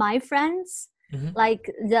my friends, mm-hmm. like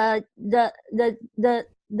the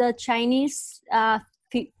Chinese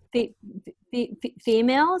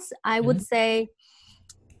females, I would mm-hmm. say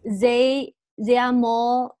they are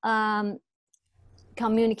more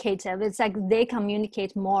communicative. It's like they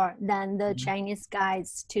communicate more than the mm-hmm. Chinese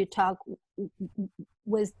guys to talk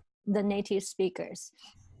with the native speakers.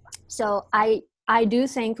 So I do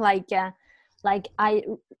think like I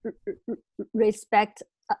respect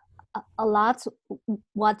a lot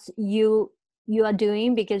what you are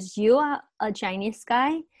doing because you are a Chinese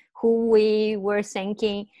guy who we were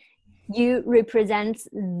thinking you represent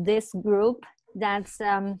this group that's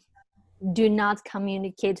do not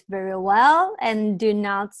communicate very well and do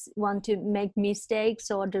not want to make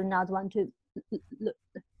mistakes or do not want to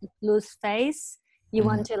lose face. You mm-hmm.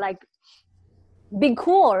 want to like be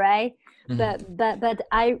cool, right? Mm-hmm. But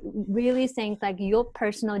I really think like your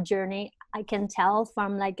personal journey, I can tell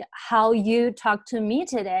from like how you talk to me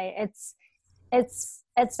today. It's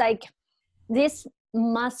like this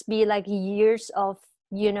must be like years of,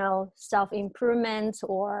 you know, self-improvement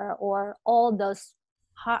or all those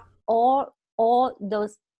all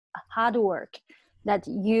those hard work that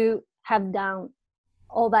you have done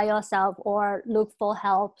all by yourself or look for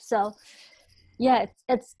help. So yeah,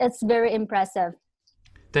 it's very impressive.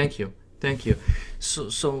 Thank you.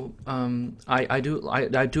 So I do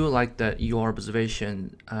like that your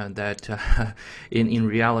observation that in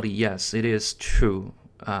reality, yes, it is true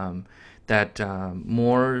that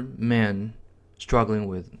more men struggling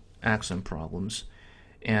with accent problems,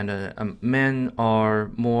 and men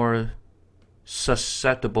are more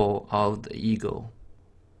susceptible of the ego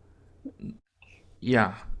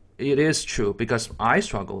Yeah, it is true because I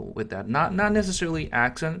struggle with that. Not necessarily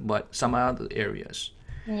accent, but some other areas.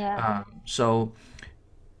 Yeah. So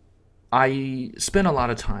I spent a lot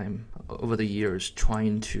of time over the years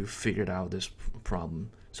trying to figure out this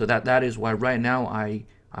problem. So that is why right now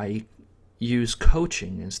I use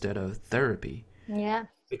coaching instead of therapy. Yeah.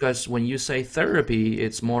 Because when you say therapy,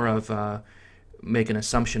 it's more of make an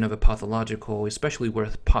assumption of a pathological, especially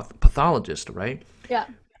with pathologist, right? Yeah.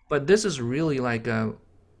 But this is really like a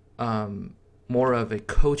more of a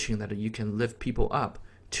coaching that you can lift people up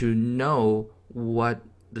to know what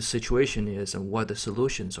the situation is and what the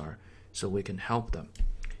solutions are, so we can help them.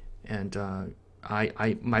 And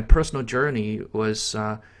my personal journey was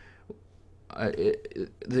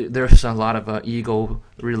there's a lot of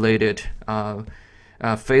ego-related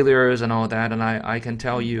failures and all that, and I can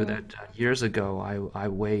tell you that years ago I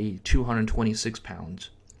weighed 226 pounds.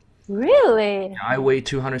 Really? I weighed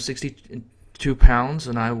 262 pounds,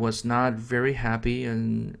 and I was not very happy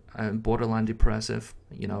and borderline depressive,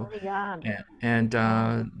 you know. Oh my God. And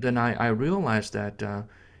then I realized that,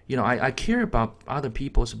 I care about other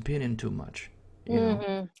people's opinion too much, you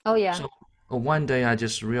know. Oh yeah. So one day I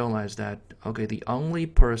just realized that, okay, the only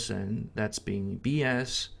person that's being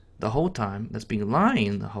BS the whole time, that's being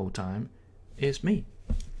lying the whole time, is me.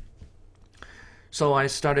 So I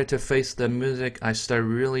started to face the music. I started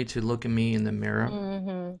really to look at me in the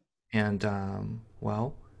mirror, and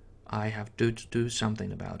well, I have to do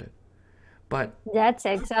something about it. But That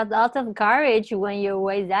takes a lot of courage when you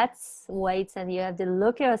weigh that weight and you have to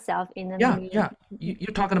look yourself in the mirror. yeah,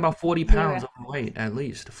 you're talking about 40 pounds overweight, at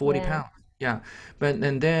least 40 Yeah. pounds. Yeah, but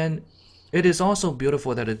and then it is also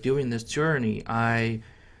beautiful that during this journey, I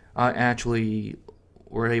actually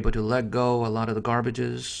were able to let go a lot of the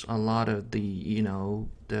garbages, a lot of the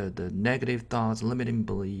the negative thoughts, limiting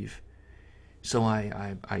belief. So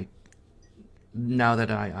I now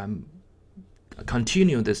that I'm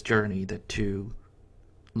continue this journey to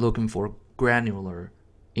looking for granular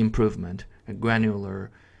improvement, a granular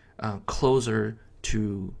closer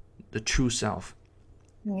to the true self,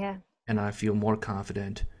 Yeah. and I feel more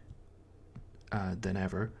confident than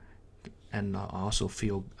ever, and I also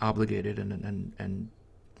feel obligated and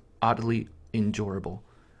oddly enjoyable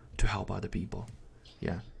to help other people.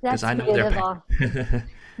 Yeah, because That's I know their beautiful. pain.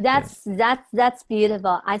 That's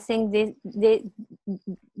beautiful. I think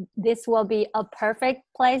this will be a perfect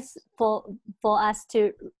place for us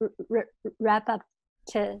to wrap up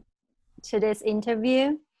to this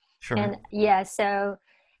interview. Sure. And yeah, so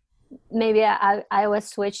maybe I will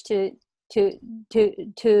switch to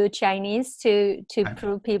Chinese to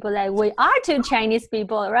prove people that we are two Chinese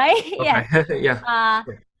people, right? Yeah. Okay. Yeah.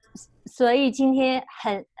 所以今天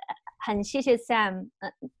很谢谢 Sam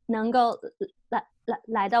能够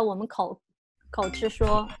来到我们口吃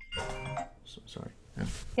说 Sorry.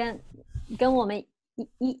 跟我们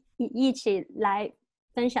一起来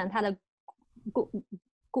分享他的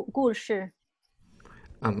故事。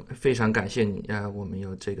非常感谢你我们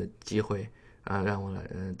有这个机会让我来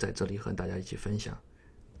在这里和大家一起分享。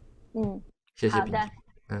谢谢。好的。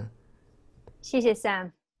谢谢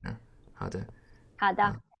Sam。好的。好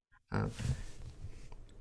的。